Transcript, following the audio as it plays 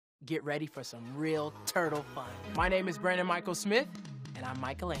get ready for some real turtle fun. My name is Brandon Michael Smith, and I'm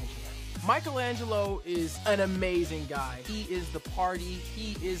Michelangelo. Michelangelo is an amazing guy. He is the party.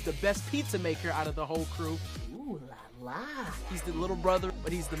 He is the best pizza maker out of the whole crew. Ooh la la. He's the little brother,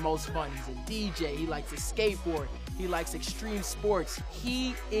 but he's the most fun. He's a DJ. He likes to skateboard. He likes extreme sports.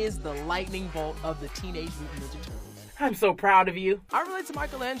 He is the lightning bolt of the Teenage Mutant Ninja Turtles. I'm so proud of you. I relate to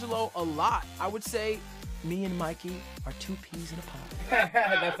Michelangelo a lot. I would say me and Mikey are two peas in a pod.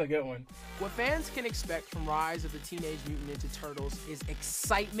 That's a good one. What fans can expect from Rise of the Teenage Mutant Ninja Turtles is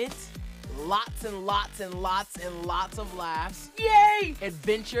excitement, lots and lots and lots and lots of laughs, Yay!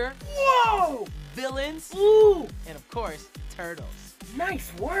 adventure, Whoa! villains, Ooh! and of course, turtles.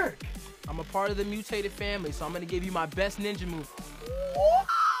 Nice work. I'm a part of the mutated family, so I'm gonna give you my best ninja move.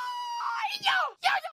 Whoa!